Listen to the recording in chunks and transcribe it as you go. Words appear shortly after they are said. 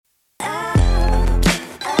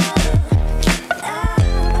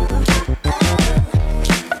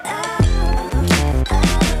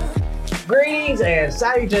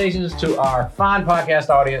Salutations to our fine podcast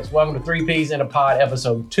audience. Welcome to 3Ps in a Pod,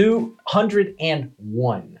 episode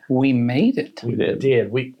 201. We made it. We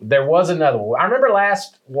did. There was another one. I remember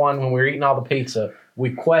last one when we were eating all the pizza, we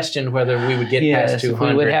questioned whether we would get past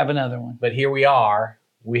 200. We would have another one. But here we are.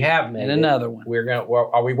 We have made another one.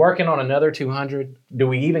 Are we working on another 200? Do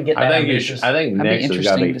we even get that ambitious? I think next has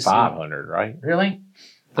got to be 500, right? Really?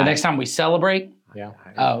 The next time we celebrate? Yeah.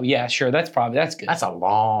 Oh, yeah, sure. That's good. That's a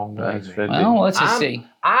long way. Well, let's just see.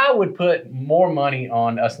 I would put more money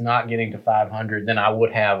on us not getting to 500 than I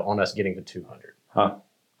would have on us getting to 200. Huh.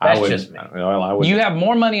 That's just me. Well, I would. You have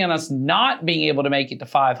more money on us not being able to make it to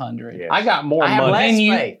 500. Yes. I got more I have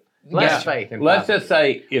money. less faith in Let's 500. just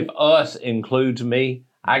say if us includes me,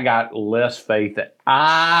 I got less faith that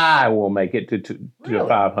I will make it to Really?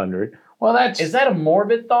 500. Well, Is that a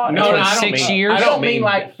morbid thought? No, For I don't 6 mean- years? I don't mean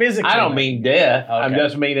like physically. I don't mean death. Okay. I'm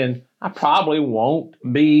just meaning I probably won't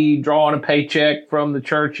be drawing a paycheck from the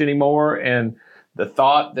church anymore. And the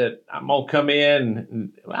thought that I'm going to come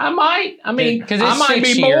in, I might. I mean, Because I it's might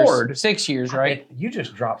 6 be years. bored. 6 years, right? You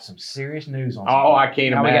just dropped some serious news on Oh, I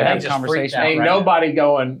can't Now we imagine. gotta have a just freaked conversation. out Ain't right nobody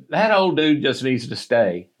going, that old dude just needs to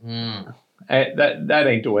stay. Mm. That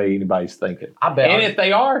ain't the way anybody's thinking. I bet. And if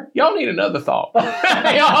they are, y'all need another thought.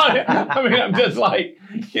 I mean, I'm just like,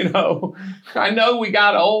 I know we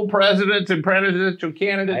got old presidents and presidential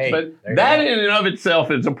candidates, Hey, but there you that go. in and of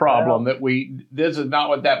itself is a problem this is not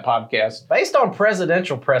what that podcast. Based on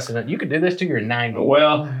presidential precedent, you could do this to your 90.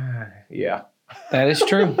 Well, yeah. That is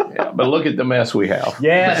true. Yeah, but look at the mess we have.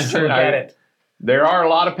 Yes, look at it. There are a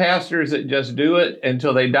lot of pastors that just do it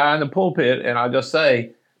until they die in the pulpit, and I just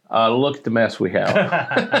say, look at the mess we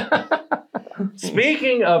have.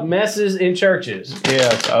 Speaking of messes in churches,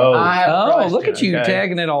 Yes. I have a Oh, question. look at you Okay.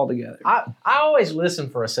 tagging it all together. I always listen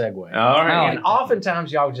for a segue. All right. And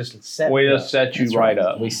oftentimes y'all just set We me just up. set you That's right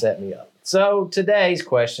up. We set me up. So today's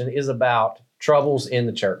question is about troubles in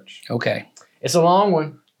the church. Okay. It's a long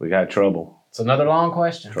one. We got trouble. It's another long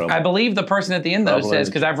question. Trouble. I believe the person at the end, though, Trouble says,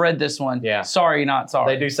 in- because I've read this one, Yeah. sorry, not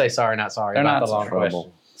sorry. They do say sorry, not sorry They're about not the long trouble.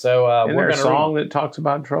 question. So Isn't we're there a going to song that talks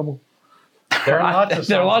about trouble? There are lots of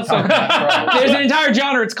There are lots songs of- talking about trouble. There's an entire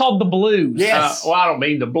genre. It's called the blues. Yes. Well, I don't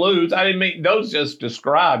mean the blues. I didn't mean those. Just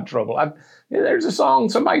describe trouble. There's a song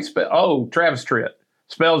somebody spelled. Oh, Travis Tritt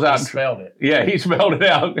spells out. I spelled it. Yeah, he spelled it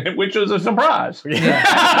out, which was a surprise.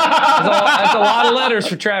 That's a lot of letters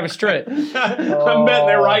for Travis Tritt. I'm betting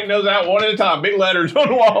they're writing those out one at a time. Big letters on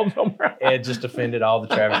the wall somewhere. It just offended all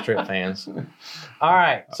the Travis Tritt fans. All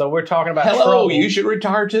right, so we're talking about Hello, trouble. you should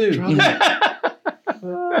retire too.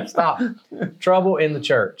 Stop. Trouble in the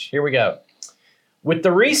church. Here we go. With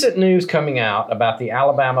the recent news coming out about the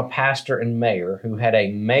Alabama pastor and mayor who had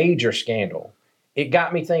a major scandal, it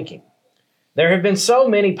got me thinking. There have been so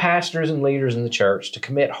many pastors and leaders in the church to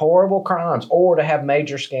commit horrible crimes or to have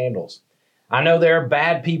major scandals. I know there are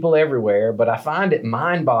bad people everywhere, but I find it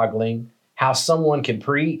mind-boggling how someone can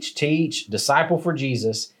preach, teach, disciple for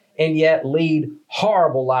Jesus, and yet lead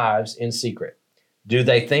horrible lives in secret. Do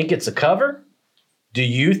they think it's a cover? Do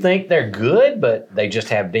you think they're good, but they just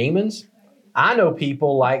have demons? I know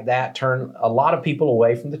people like that turn a lot of people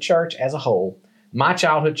away from the church as a whole. My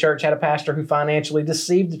childhood church had a pastor who financially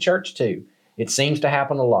deceived the church too. It seems to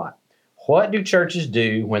happen a lot. What do churches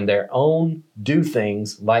do when their own do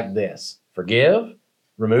things like this? Forgive,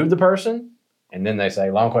 remove the person, and then they say,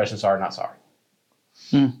 long question, sorry, not sorry.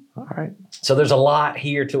 All right. So there's a lot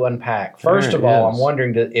here to unpack. First There of all, is. I'm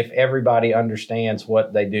wondering if everybody understands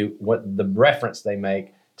what they do, what the reference they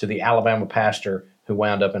make to the Alabama pastor who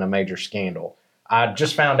wound up in a major scandal. I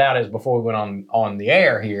just found out as before we went on the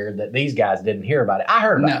air here that these guys didn't hear about it. I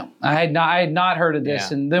heard about it. No, I had not heard of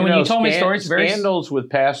this. Yeah. And then when you told me stories, very scandals with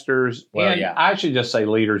pastors, Well, and yeah. I should just say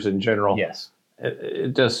leaders in general. Yes.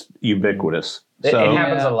 It just ubiquitous. It So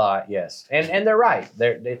happens Yeah. a lot, yes. And they're right.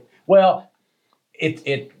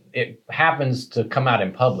 It happens to come out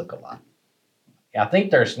in public a lot. I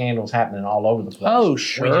think there are scandals happening all over the place. Oh, We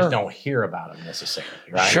sure. just don't hear about them necessarily,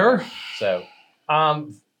 right? Sure. So,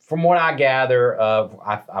 from what I gather,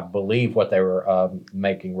 I believe what they were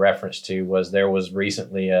making reference to was there was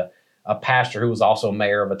recently a pastor who was also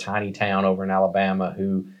mayor of a tiny town over in Alabama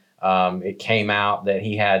who it came out that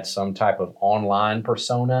he had some type of online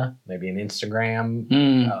persona, maybe an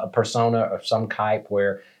Instagram persona of some type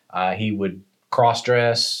where he would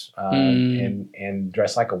cross-dress and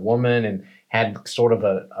dress like a woman and had sort of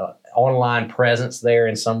a online presence there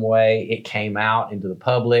in some way. It came out into the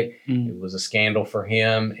public. It was a scandal for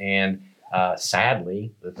him. And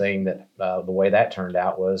sadly, the way that turned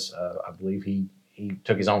out was, I believe he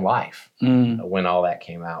took his own life when all that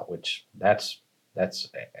came out, which that's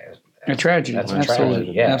a tragedy. That's a Absolutely.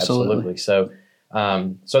 tragedy. Yeah, Absolutely. absolutely. So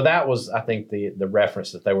So that was, I think, the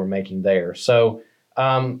reference that they were making there. So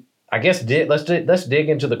I guess let's dig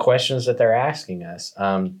into the questions that they're asking us.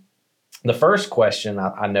 The first question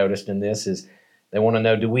I noticed in this is they want to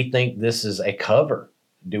know, do we think this is a cover?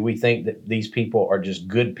 Do we think that these people are just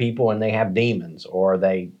good people and they have demons, or are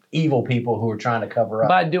they evil people who are trying to cover up?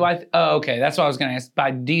 But do I? Oh, okay. That's what I was going to ask.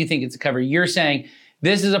 But do you think it's a cover? You're saying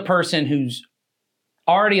this is a person who's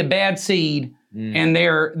already a bad seed, and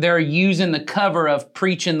they're using the cover of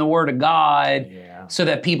preaching the word of God, so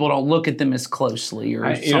that people don't look at them as closely, or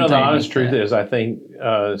something. The honest like truth that. is, I think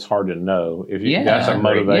it's hard to know. If you, that's a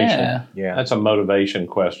motivation. Yeah. That's a motivation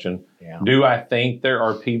question. Yeah. Do I think there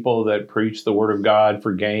are people that preach the word of God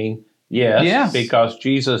for gain? Yes, Yes. because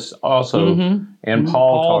Jesus also and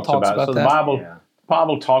Paul talks about it. So that. the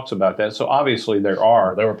Bible talks about that. So obviously there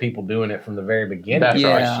are. There were people doing it from the very beginning That's of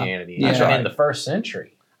right. Christianity, Yeah. even in the first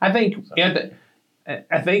century. I think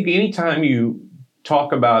anytime you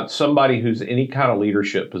talk about somebody who's in any kind of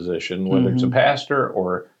leadership position, whether it's a pastor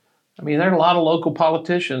or, there are a lot of local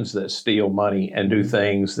politicians that steal money and do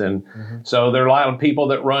things. And so there are a lot of people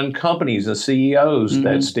that run companies and CEOs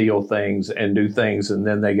that steal things and do things, and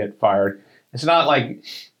then they get fired. It's not like,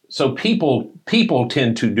 so people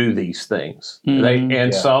tend to do these things.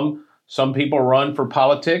 Some people run for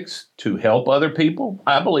politics to help other people.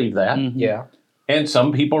 I believe that. Yeah. And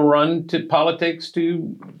some people run to politics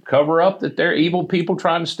to cover up that they're evil people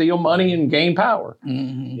trying to steal money and gain power.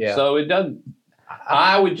 Yeah. So it doesn't.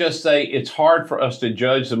 I would just say it's hard for us to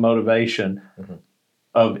judge the motivation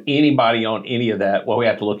of anybody on any of that. What we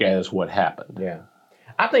have to look at is what happened. Yeah.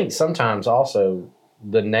 I think sometimes also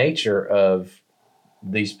the nature of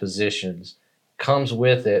these positions comes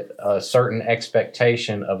with it a certain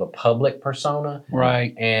expectation of a public persona.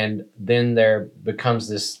 Right. And then it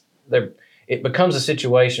becomes a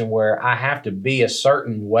situation where I have to be a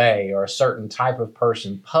certain way or a certain type of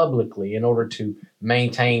person publicly in order to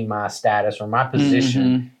maintain my status or my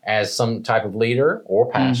position as some type of leader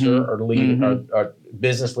or pastor or leader or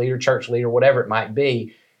business leader, church leader, whatever it might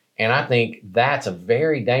be. And I think that's a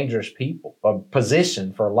very dangerous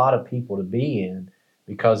position for a lot of people to be in,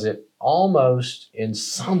 because it almost, in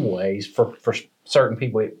some ways, for certain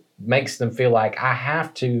people, it makes them feel like I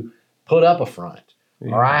have to put up a front.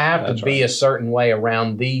 Or I have to be a certain way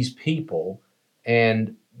around these people,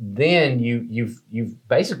 and then you've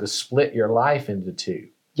basically split your life into two.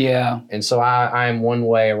 Yeah. And so I'm one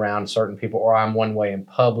way around certain people, or I'm one way in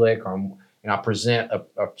public, or I present a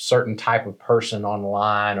certain type of person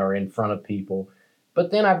online or in front of people. But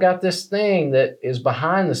then I've got this thing that is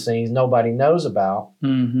behind the scenes nobody knows about.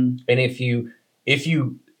 And if you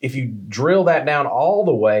drill that down all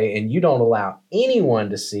the way and you don't allow anyone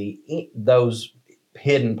to see those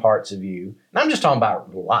hidden parts of you, and I'm just talking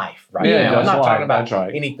about life right now. I'm not talking about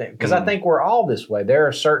anything, because I think we're all this way. There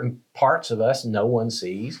are certain parts of us no one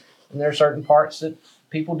sees, and there are certain parts that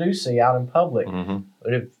people do see out in public.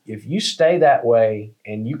 But if you stay that way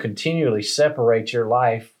and you continually separate your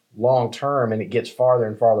life long term, and it gets farther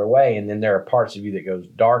and farther away, and then there are parts of you that goes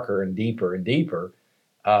darker and deeper and deeper,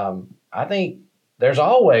 I think there's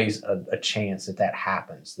always a chance that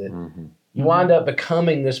happens, that you wind up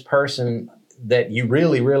becoming this person that you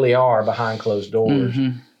really, really are behind closed doors,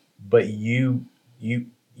 but you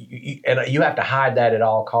have to hide that at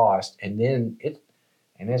all costs, and then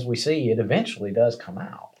as we see, it eventually does come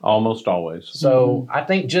out. Almost always. So I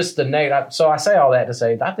think just so I say all that to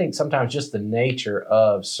say, I think sometimes just the nature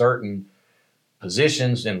of certain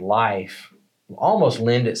positions in life almost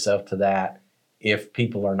lend itself to that if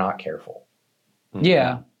people are not careful.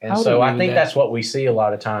 Yeah. And so I think that's what we see a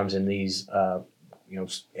lot of times in these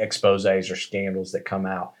exposés or scandals that come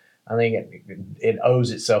out. I think it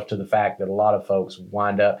owes itself to the fact that a lot of folks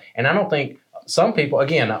wind up, and I don't think some people,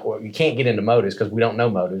 again, you can't get into motives because we don't know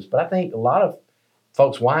motives, but I think a lot of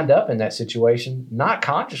folks wind up in that situation not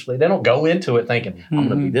consciously. They don't go into it thinking, I'm going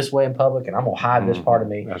to be this way in public and I'm going to hide this part of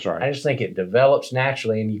me. That's right. I just think it develops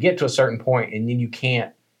naturally, and you get to a certain point and then you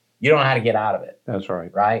don't know how to get out of it. That's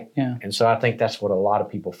right. Right? Yeah. And so I think that's what a lot of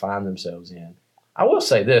people find themselves in. I will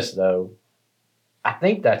say this, though. I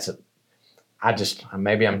think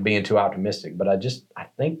maybe I'm being too optimistic, but I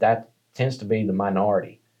think that tends to be the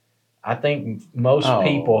minority. I think most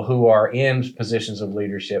people who are in positions of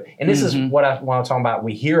leadership, and this is what I'm talking about,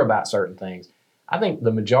 we hear about certain things. I think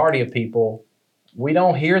the majority of people, we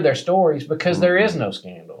don't hear their stories because there is no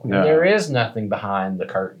scandal. No. And there is nothing behind the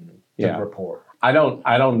curtain to report. I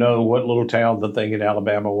don't know what little town the thing in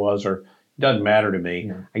Alabama was, or it doesn't matter to me.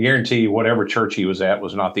 Yeah. I guarantee you whatever church he was at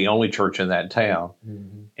was not the only church in that town.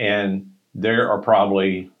 And there are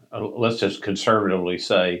probably, let's just conservatively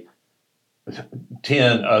say,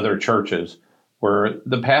 10 other churches where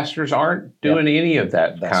the pastors aren't doing any of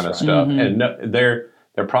that That's kind of right. stuff, and they're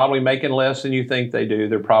probably making less than you think they do.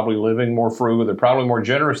 They're probably living more frugal. They're probably more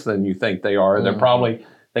generous than you think they are.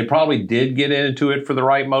 They probably did get into it for the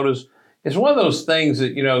right motives. It's one of those things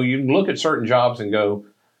that, you know, you look at certain jobs and go,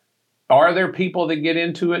 are there people that get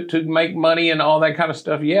into it to make money and all that kind of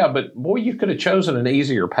stuff? Yeah, but boy, you could have chosen an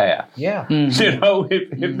easier path. Yeah. You know,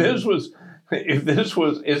 if this was,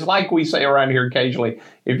 it's like we say around here occasionally,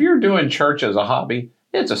 if you're doing church as a hobby,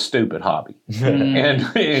 it's a stupid hobby.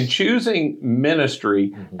 And choosing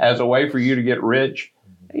ministry as a way for you to get rich,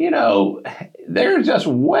 you know, there's just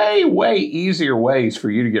way, way easier ways for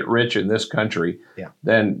you to get rich in this country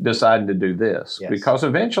than deciding to do this. Yes. Because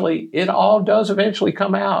eventually, it all does eventually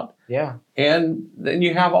come out. Yeah. And then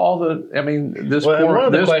you have all the, I mean, this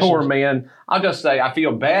poor man, I'll just say, I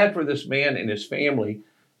feel bad for this man and his family,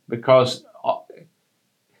 because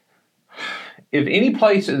if any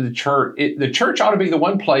place in the church ought to be the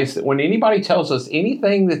one place that when anybody tells us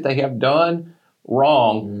anything that they have done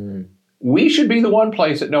wrong, we should be the one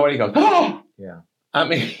place that nobody goes, oh! Yeah. I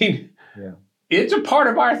mean, it's a part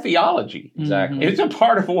of our theology. Exactly. It's a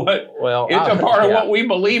part of what what we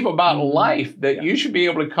believe about life, that you should be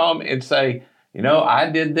able to come and say, you know,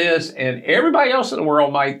 I did this, and everybody else in the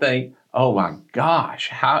world might think, oh my gosh,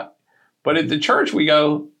 how? But at the church we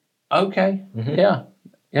go, okay, yeah.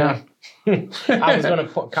 I was going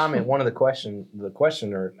to comment. One of the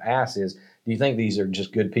questioner asked is, do you think these are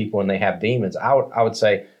just good people and they have demons? I would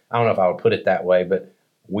say, I don't know if I would put it that way, but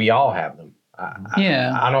we all have them.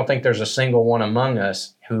 I don't think there's a single one among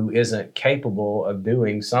us who isn't capable of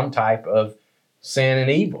doing some type of sin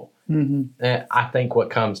and evil. And I think what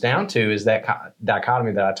comes down to is that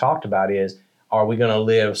dichotomy that I talked about is, are we going to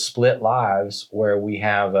live split lives where we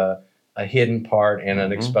have a hidden part and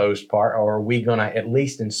an exposed part, or are we going to, at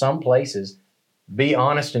least in some places, be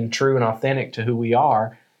honest and true and authentic to who we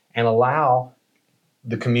are and allow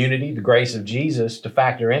the community, the grace of Jesus to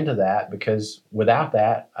factor into that, because without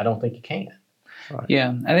that, I don't think you can. Right.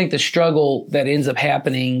 Yeah, I think the struggle that ends up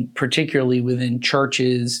happening, particularly within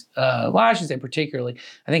churches, well, I should say particularly,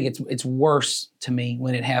 I think it's worse to me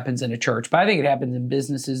when it happens in a church, but I think it happens in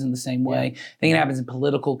businesses in the same way. I think it happens in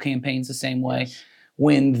political campaigns the same way.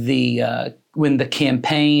 When the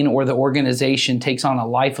campaign or the organization takes on a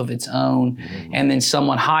life of its own, and then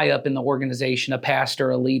someone high up in the organization, a pastor,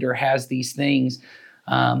 a leader, has these things,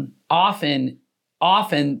 often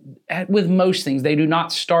with most things, they do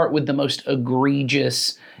not start with the most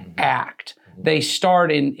egregious act. They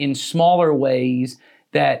start in smaller ways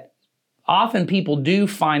that often people do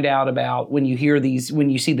find out about when you hear these, when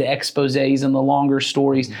you see the exposés and the longer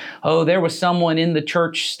stories. Oh, there was someone in the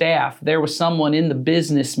church staff. There was someone in the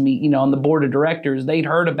business on the board of directors. They'd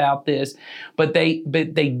heard about this, but they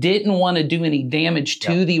didn't want to do any damage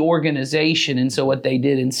to the organization. And so what they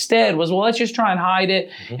did instead was, well, let's just try and hide it,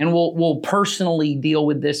 and we'll personally deal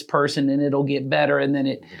with this person, and it'll get better. And then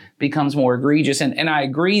it becomes more egregious. And I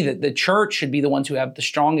agree that the church should be the ones who have the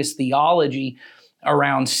strongest theology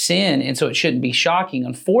around sin, and so it shouldn't be shocking.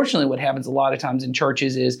 Unfortunately, what happens a lot of times in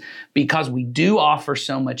churches is, because we do offer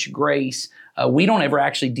so much grace, we don't ever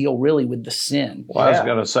actually deal really with the sin. Well, I was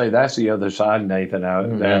going to say, that's the other side, Nathan,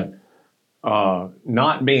 that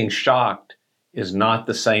not being shocked is not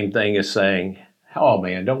the same thing as saying, oh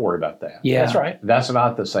man, don't worry about that. Yeah, That's right. That's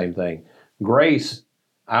not the same thing. Grace,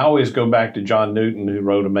 I always go back to John Newton, who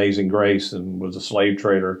wrote Amazing Grace and was a slave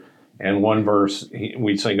trader. And one verse,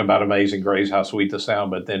 we sing about Amazing Grace, how sweet the sound,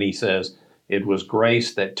 but then he says, it was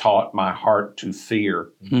grace that taught my heart to fear.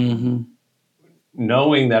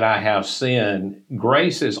 Knowing that I have sin,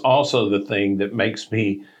 grace is also the thing that makes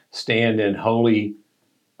me stand in holy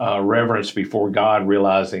reverence before God,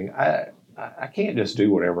 realizing I can't just do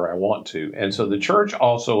whatever I want to. And so the church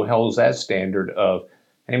also holds that standard of,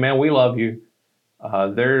 hey man, we love you.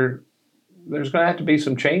 There's going to have to be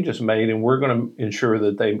some changes made, and we're going to ensure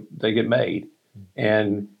that they get made.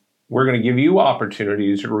 And we're going to give you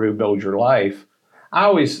opportunities to rebuild your life. I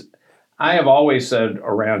have always said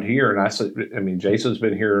around here, and Jason's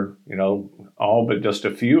been here, all but just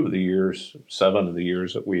a few of the years, 7 of the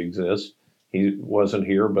years that we exist. He wasn't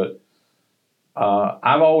here, but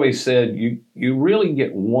I've always said you really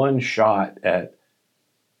get one shot at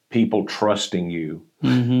people trusting you.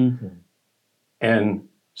 And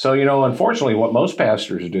so, unfortunately, what most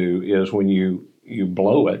pastors do is when you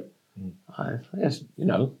blow it,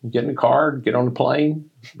 get in a car, get on a plane,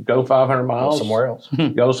 go 500 miles.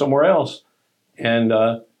 Go somewhere else. And,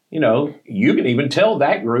 you can even tell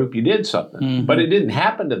that group you did something, but it didn't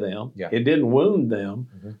happen to them. Yeah. It didn't wound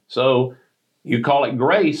them. So you call it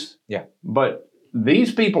grace. Yeah. But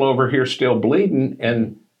these people over here still bleeding,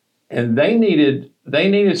 and and they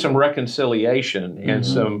needed some reconciliation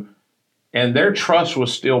and their trust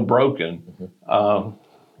was still broken. I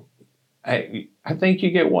think you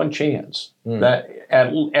get one chance that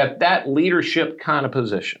at that leadership kind of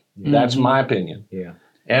position. That's my opinion. Yeah.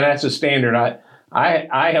 And that's a standard.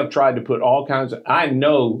 I have tried to put all kinds of, I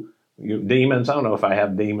know demons. I don't know if I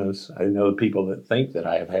have demons. I know people that think that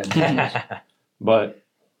I have had demons. But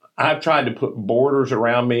I've tried to put borders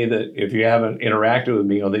around me that if you haven't interacted with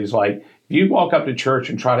me on these, like if you walk up to church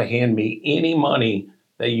and try to hand me any money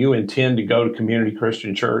that you intend to go to Community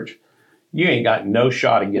Christian Church, you ain't got no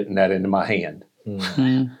shot of getting that into my hand.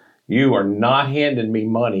 You are not handing me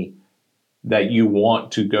money that you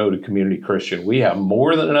want to go to Community Christian. We have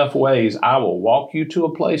more than enough ways. I will walk you to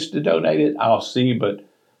a place to donate it. I'll see, but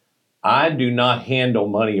I do not handle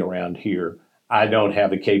money around here. I don't have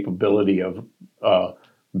the capability of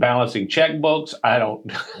balancing checkbooks. I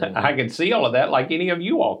don't. I can see all of that like any of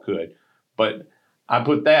you all could, but I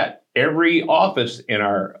put that. Every office in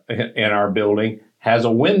our building has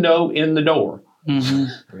a window in the door. Because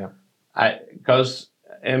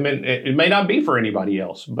I mean, it may not be for anybody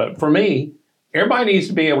else, but for me, everybody needs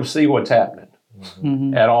to be able to see what's happening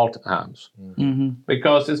at all times.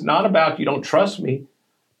 Because it's not about you don't trust me.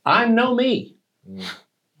 I know me. You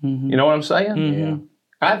know what I'm saying? Yeah.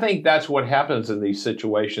 I think that's what happens in these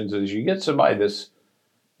situations is you get somebody that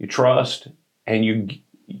you trust, and you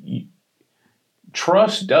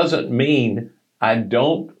trust doesn't mean I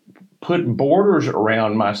don't put borders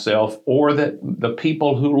around myself or that the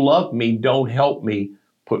people who love me don't help me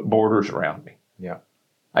put borders around me. Yeah.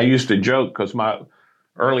 I used to joke because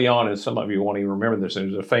early on, and some of you won't even remember this, there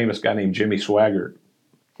was a famous guy named Jimmy Swaggart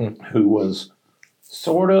who was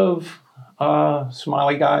sort of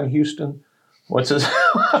smiley guy in Houston. What's his?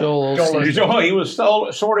 Joel Osteen. He was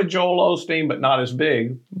sort of Joel Osteen, but not as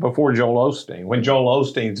big before Joel Osteen, when Joel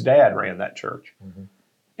Osteen's dad ran that church.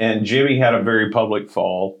 And Jimmy had a very public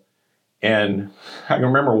fall. And I can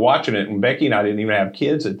remember watching it, and Becky and I didn't even have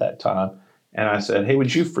kids at that time. And I said, hey,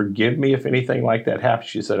 would you forgive me if anything like that happened?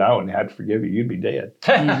 She said, I wouldn't have to forgive you. You'd be dead.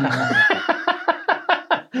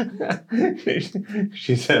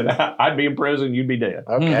 She said, I'd be in prison. You'd be dead.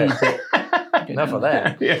 Okay. Enough of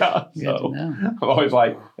that. Yeah. So I'm always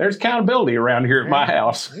like, there's accountability around here at my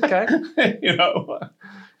house. Okay. You know.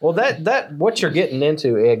 Well, that what you're getting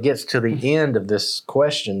into, it gets to the end of this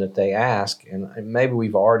question that they ask, and maybe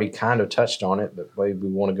we've already kind of touched on it, but maybe we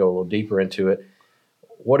want to go a little deeper into it.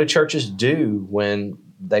 What do churches do when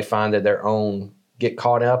they find that their own get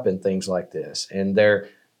caught up in things like this? And their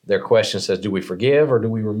question says, do we forgive or do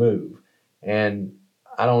we remove? And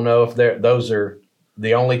I don't know if those are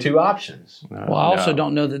the only two options. Well, I also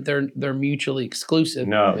don't know that they're mutually exclusive.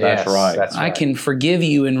 No, that's right. That's right. I can forgive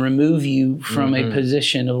you and remove you from a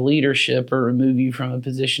position of leadership or remove you from a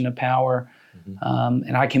position of power.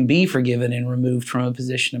 And I can be forgiven and removed from a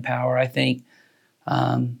position of power. I think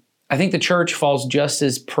the church falls just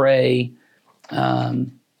as prey to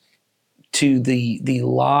the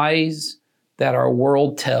lies that our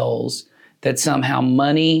world tells, that somehow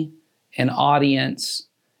money and audience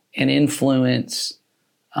and influence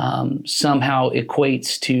somehow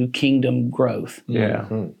equates to kingdom growth. Yeah.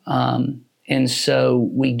 And so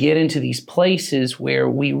we get into these places where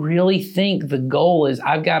we really think the goal is,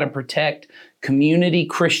 I've got to protect Community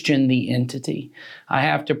Christian, the entity. I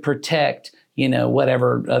have to protect,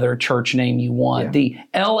 whatever other church name you want, the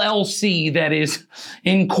LLC that is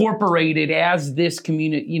incorporated as this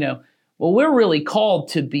community, Well, we're really called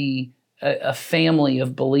to be a family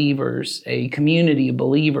of believers, a community of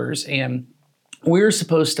believers, and we're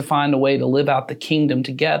supposed to find a way to live out the kingdom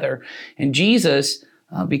together. And Jesus,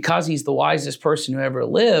 because he's the wisest person who ever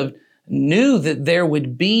lived, knew that there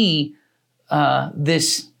would be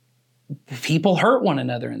people hurt one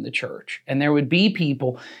another in the church. And there would be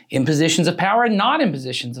people in positions of power and not in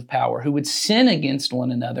positions of power who would sin against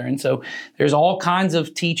one another. And so there's all kinds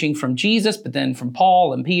of teaching from Jesus, but then from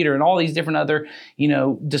Paul and Peter and all these different other,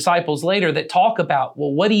 disciples later that talk about,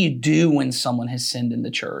 well, what do you do when someone has sinned in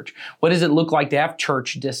the church? What does it look like to have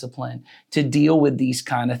church discipline, to deal with these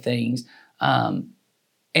kind of things?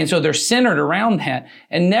 And so they're centered around that.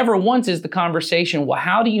 And never once is the conversation, well,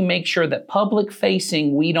 how do you make sure that public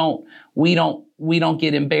facing we don't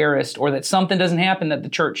get embarrassed, or that something doesn't happen, that the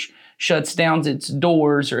church shuts down its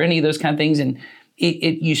doors or any of those kind of things. And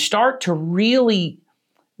you start to really,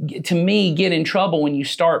 to me, get in trouble when you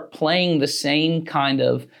start playing the same kind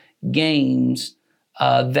of games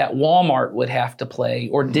that Walmart would have to play,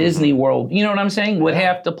 or Disney World, you know what I'm saying, would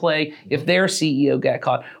have to play if their CEO got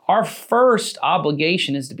caught. Our first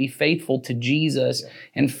obligation is to be faithful to Jesus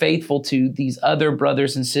and faithful to these other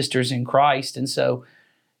brothers and sisters in Christ. And so,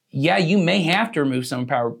 yeah, you may have to remove some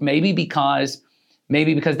power, maybe because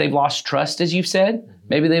they've lost trust, as you've said.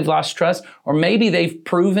 Maybe they've lost trust, or maybe they've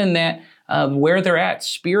proven that where they're at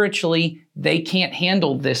spiritually, they can't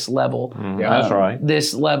handle this level. That's right.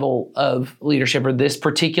 This level of leadership or this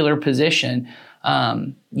particular position.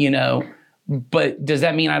 But does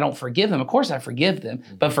that mean I don't forgive them? Of course I forgive them.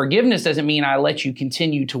 But forgiveness doesn't mean I let you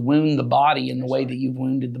continue to wound the body in the way that you've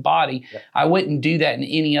wounded the body. Yep. I wouldn't do that in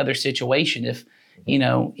any other situation.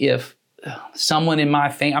 If someone in my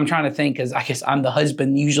family, I'm trying to think, because I guess I'm the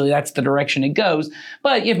husband, usually that's the direction it goes.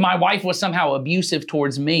 But if my wife was somehow abusive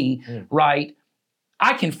towards me, right,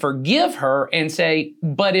 I can forgive her and say,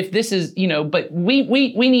 but if this is, but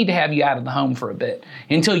we need to have you out of the home for a bit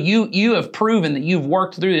until you have proven that you've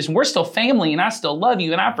worked through this. And we're still family and I still love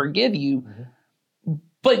you and I forgive you.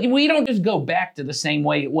 But we don't just go back to the same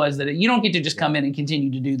way it was. You don't get to just come in and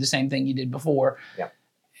continue to do the same thing you did before. Yeah.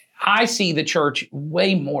 I see the church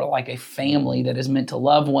way more like a family that is meant to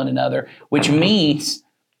love one another, which means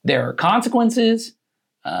there are consequences,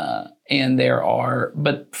 but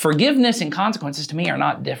forgiveness and consequences to me are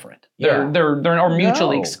not different. They're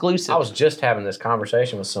mutually exclusive. I was just having this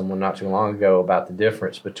conversation with someone not too long ago about the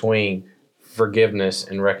difference between forgiveness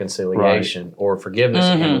and reconciliation, or forgiveness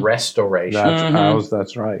and restoration.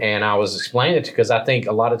 That's right. And I was explaining it because I think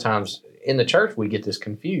a lot of times in the church we get this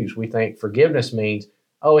confused. We think forgiveness means,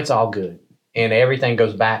 oh, it's all good and everything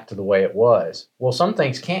goes back to the way it was. Well, some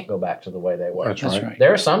things can't go back to the way they were. That's right.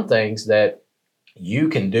 There are some things that you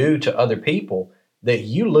can do to other people that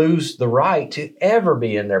you lose the right to ever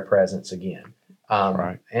be in their presence again.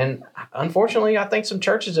 And unfortunately, I think some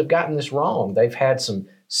churches have gotten this wrong. They've had some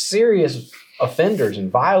serious offenders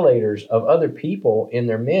and violators of other people in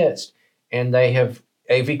their midst, and they've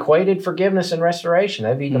equated forgiveness and restoration.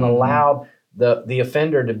 They've even allowed the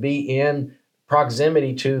offender to be in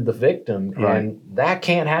proximity to the victim, and that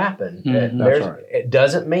can't happen. It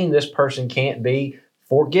doesn't mean this person can't be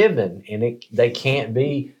forgiven, and they can't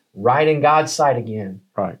be right in God's sight again.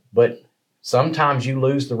 Right. But sometimes you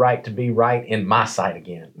lose the right to be right in my sight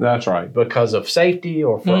again. That's right. Because of safety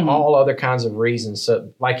or for all other kinds of reasons.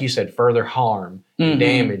 So, like you said, further harm,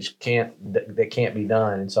 damage that can't be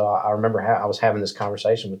done. And so I remember I was having this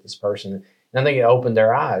conversation with this person, and I think it opened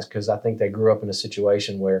their eyes, because I think they grew up in a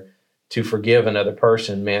situation where to forgive another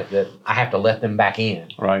person meant that I have to let them back in.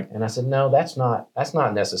 Right. And I said, no, that's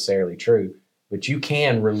not necessarily true. But you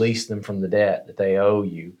can release them from the debt that they owe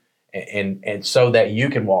you, and so that you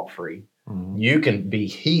can walk free. You can be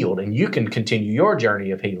healed, and you can continue your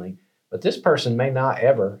journey of healing. But this person may not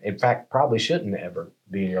ever, in fact, probably shouldn't ever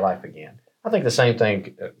be in your life again. I think the same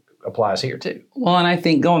thing applies here too. Well, and I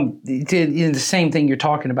think going to the same thing you're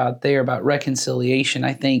talking about there about reconciliation,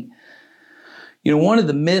 I think, one of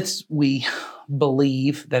the myths we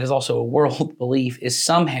believe that is also a world belief is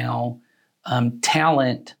somehow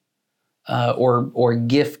talent or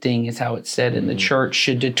gifting, is how it's said in the church,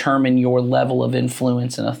 should determine your level of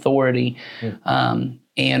influence and authority.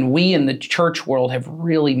 And we in the church world have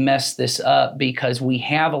really messed this up, because we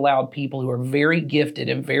have allowed people who are very gifted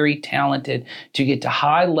and very talented to get to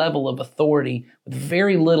high level of authority with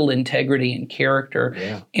very little integrity and character.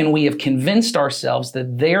 Yeah. And we have convinced ourselves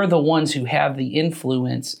that they're the ones who have the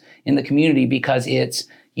influence in the community, because it's,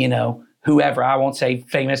 whoever, I won't say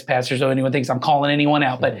famous pastors, so anyone thinks I'm calling anyone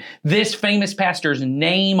out, but this famous pastor's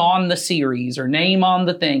name on the series or name on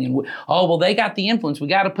the thing. And they got the influence. We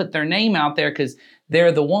got to put their name out there because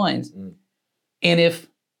they're the ones. And if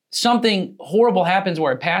something horrible happens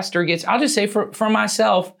where a pastor gets, I'll just say for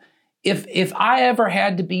myself, if I ever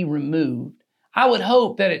had to be removed, I would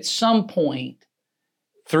hope that at some point,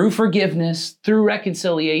 through forgiveness, through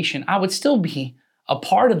reconciliation, I would still be a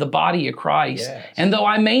part of the body of Christ. Yes. And though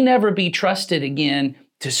I may never be trusted again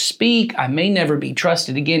to speak, I may never be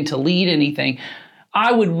trusted again to lead anything,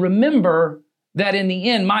 I would remember that in the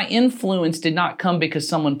end, my influence did not come because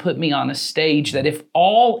someone put me on a stage, that if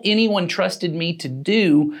all anyone trusted me to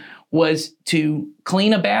do was to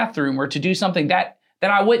clean a bathroom or to do something, that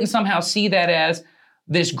I wouldn't somehow see that as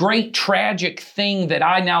this great tragic thing that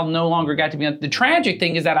I now no longer got to be on. The tragic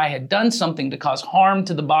thing is that I had done something to cause harm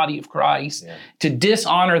to the body of Christ, to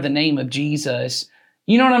dishonor the name of Jesus.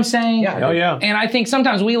 You know what I'm saying? Yeah. Oh, yeah. And I think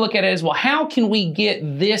sometimes we look at it as, well, how can we get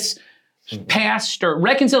this pastor?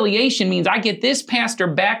 Reconciliation means I get this pastor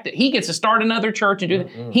back, that he gets to start another church and do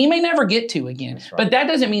that. He may never get to again. Right. But that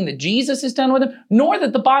doesn't mean that Jesus is done with him, nor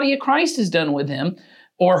that the body of Christ is done with him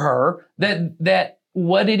or her, that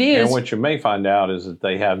what it is. And what you may find out is that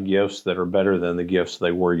they have gifts that are better than the gifts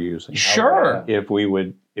they were using. Sure. If we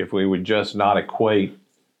would just not equate,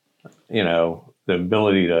 the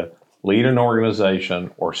ability to lead an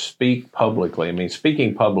organization or speak publicly. I mean,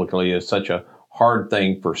 speaking publicly is such a hard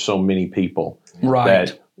thing for so many people Right.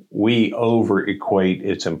 that we over equate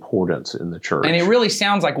its importance in the church. And it really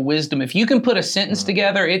sounds like wisdom. If you can put a sentence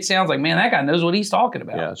together, it sounds like, man, that guy knows what he's talking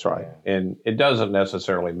about. Yeah, that's right. And it doesn't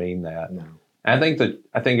necessarily mean that. No. I think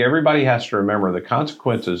everybody has to remember the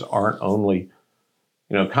consequences aren't only,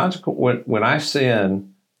 when I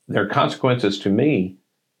sin, there are consequences to me,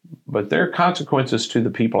 but there are consequences to the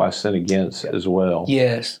people I sin against as well.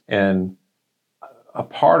 Yes. And a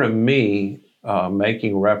part of me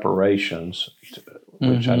making reparations,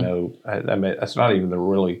 which I know, I mean, that's not even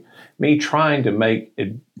me trying to make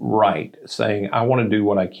it right, saying I want to do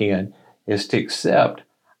what I can, is to accept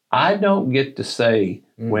I don't get to say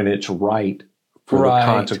when it's right for the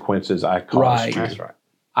consequences I caused you. That's right.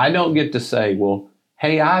 I don't get to say, well,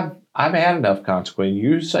 hey, I've had enough consequence.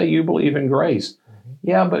 You say you believe in grace.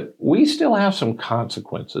 Yeah, but we still have some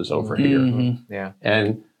consequences over here. Yeah.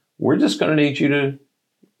 And we're just going to need you to,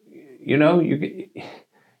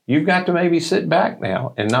 you've got to maybe sit back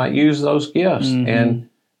now and not use those gifts. And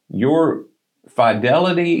your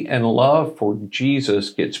fidelity and love for Jesus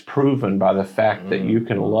gets proven by the fact that you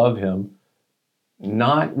can love him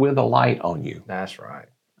not with a light on you. That's right.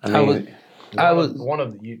 I mean, One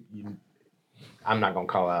of the, I'm not going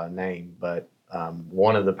to call out a name, but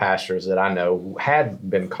one of the pastors that I know had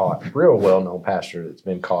been caught, real well-known pastor that's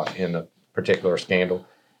been caught in a particular scandal.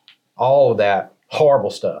 All of that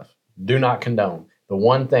horrible stuff, do not condone. The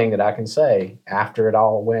one thing that I can say after it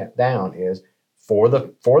all went down is, for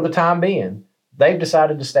the time being, they've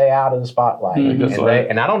decided to stay out of the spotlight,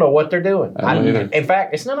 and I don't know what they're doing. In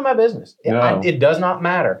fact, it's none of my business. It does not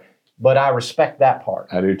matter. But I respect that part.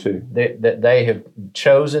 I do too. That they have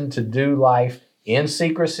chosen to do life in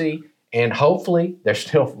secrecy, and hopefully they're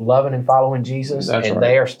still loving and following Jesus,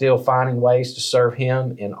 they are still finding ways to serve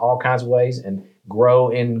Him in all kinds of ways and grow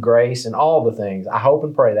in grace and all the things. I hope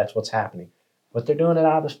and pray that's what's happening. But they're doing it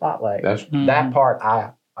out of the spotlight. That part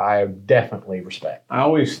I definitely respect. I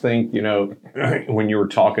always think, when you were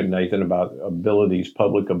talking, Nathan, about abilities,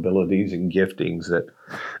 public abilities and giftings that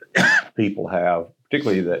people have,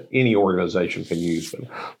 particularly that any organization can use, but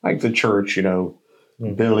like the church,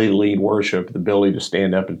 ability to lead worship, the ability to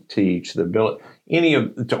stand up and teach, the ability,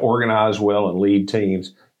 to organize well and lead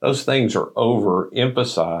teams, those things are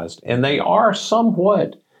overemphasized, and they are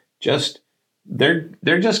somewhat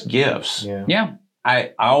they're just gifts. Yeah.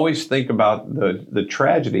 I always think about the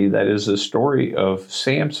tragedy that is the story of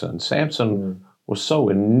Samson. Samson was so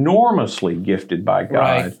enormously gifted by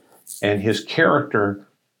God, and his character,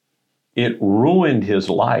 it ruined his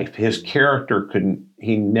life. His character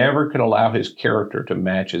he never could allow his character to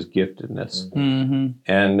match his giftedness.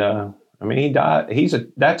 And he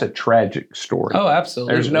died. That's a tragic story. Oh,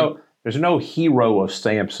 absolutely. There's no hero of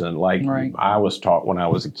Samson like I was taught when I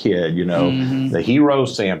was a kid, the hero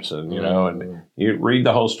Samson, and you read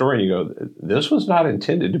the whole story and you go, this was not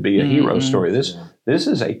intended to be a hero story. This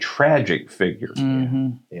is a tragic figure.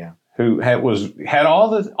 Who had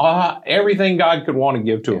all everything God could want to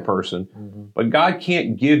give to a person, but God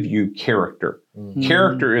can't give you character.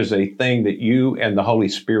 Character is a thing that you and the Holy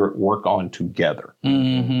Spirit work on together.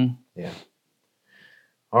 Yeah.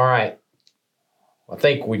 All right. I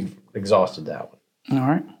think we've exhausted that one. All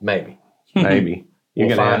right. Maybe.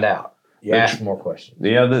 We'll find out. You ask more questions.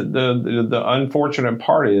 Yeah. The unfortunate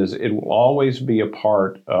part is it will always be a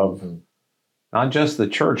part of not just the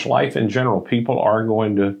church, life in general. People are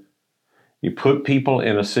going to. You put people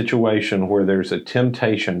in a situation where there's a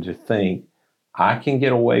temptation to think, I can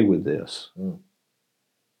get away with this.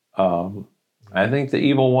 I think the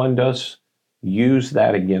evil one does use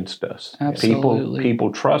that against us. Absolutely.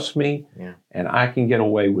 People trust me, and I can get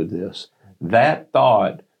away with this. That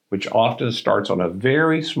thought, which often starts on a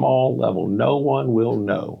very small level, no one will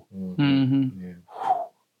know.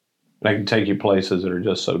 That can take you places that are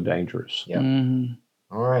just so dangerous. All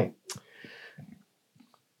right.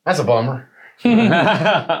 That's a bummer.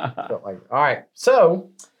 All right.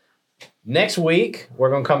 So next week,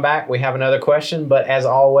 we're going to come back. We have another question, but as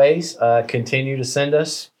always, continue to send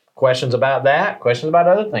us questions about that, questions about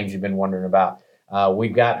other things you've been wondering about.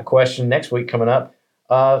 We've got a question next week coming up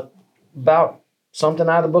about something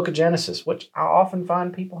out of the book of Genesis, which I often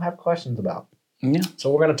find people have questions about. Yeah.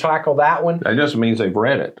 So we're going to tackle that one. That just means they've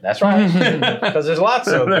read it. That's right. Because there's lots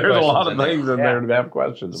of There's a lot of in things in there to have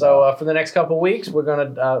questions so, about. for the next couple of weeks, we're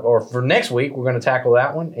going to, or for next week, we're going to tackle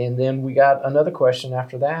that one. And then we got another question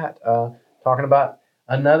after that, talking about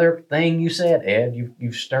another thing you said, Ed.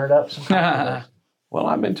 You've stirred up some controversy. Well,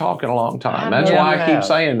 I've been talking a long time. That's why I keep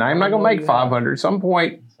saying I'm not going to make 500. At some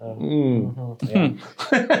point,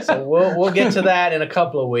 Yeah. So we'll get to that in a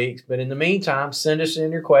couple of weeks. But in the meantime, send us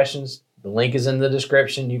in your questions. The link is in the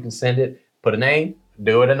description. You can send it. Put a name.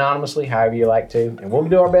 Do it anonymously, however you like to. And we'll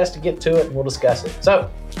do our best to get to it and we'll discuss it. So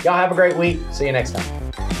y'all have a great week. See you next time.